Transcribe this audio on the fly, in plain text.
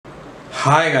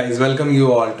Hi guys, welcome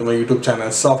you all to my YouTube channel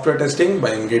Software Testing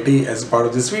by MKT. As part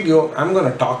of this video, I'm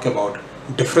going to talk about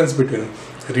difference between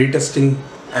retesting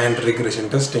and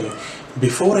regression testing.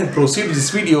 Before I proceed with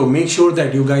this video, make sure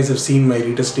that you guys have seen my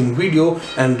retesting video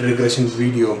and regression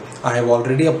video. I have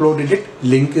already uploaded it.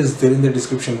 Link is there in the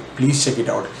description. Please check it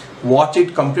out. Watch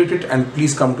it, complete it, and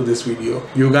please come to this video.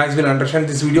 You guys will understand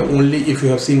this video only if you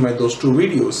have seen those two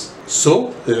videos.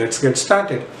 So let's get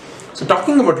started. So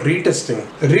talking about retesting.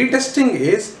 Retesting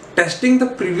is testing the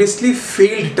previously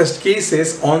failed test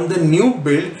cases on the new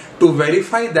build to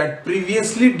verify that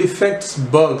previously defects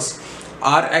bugs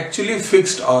are actually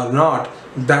fixed or not.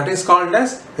 That is called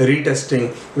as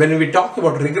retesting. When we talk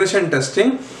about regression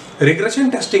testing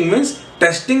means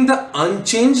testing the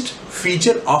unchanged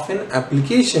feature of an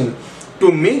application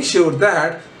to make sure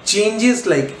that changes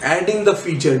like adding the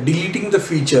feature, deleting the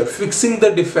feature, fixing the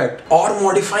defect, or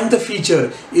modifying the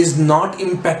feature is not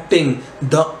impacting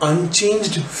the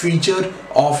unchanged feature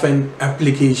of an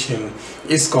application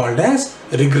is called as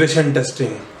regression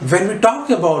testing. When we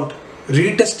talk about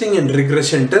retesting and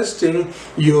regression testing,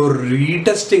 your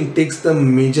retesting takes the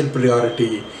major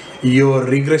priority. Your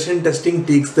regression testing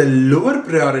takes the lower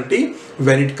priority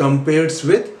when it compares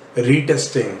with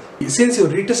retesting. Since your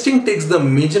retesting takes the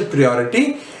major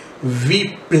priority,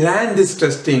 we plan this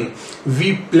testing,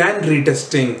 we plan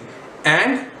retesting,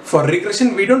 and for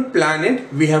regression we don't plan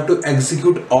it, we have to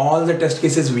execute all the test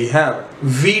cases we have.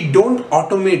 We don't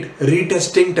automate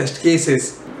retesting test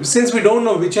cases. Since we don't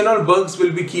know which and all bugs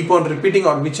will be keep on repeating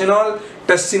or which and all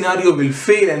test scenario will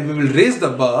fail and we will raise the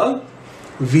bug,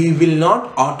 we will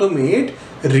not automate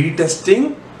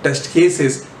retesting test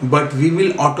cases, but we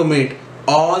will automate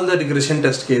all the regression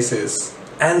test cases.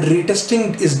 And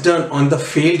retesting is done on the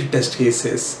failed test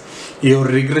cases. Your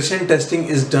regression testing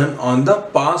is done on the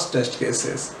past test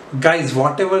cases. Guys,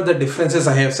 whatever the differences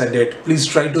I have said it, please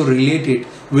try to relate it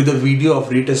with the video of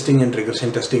retesting and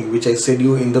regression testing, which I said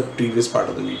you in the previous part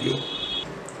of the video.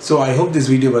 So I hope this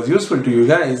video was useful to you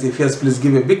guys. If yes, please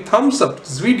give a big thumbs up to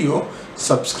this video,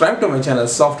 subscribe to my channel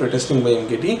Software Testing by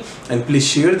MKT, and please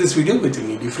share this video with your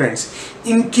needy friends.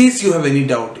 In case you have any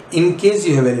doubt,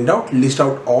 list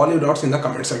out all your doubts in the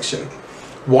comment section.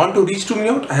 Want to reach to me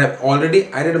out? I have already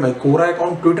added my Quora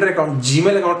account, Twitter account,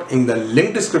 Gmail account in the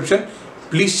link description.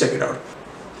 Please check it out.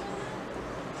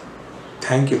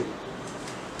 Thank you.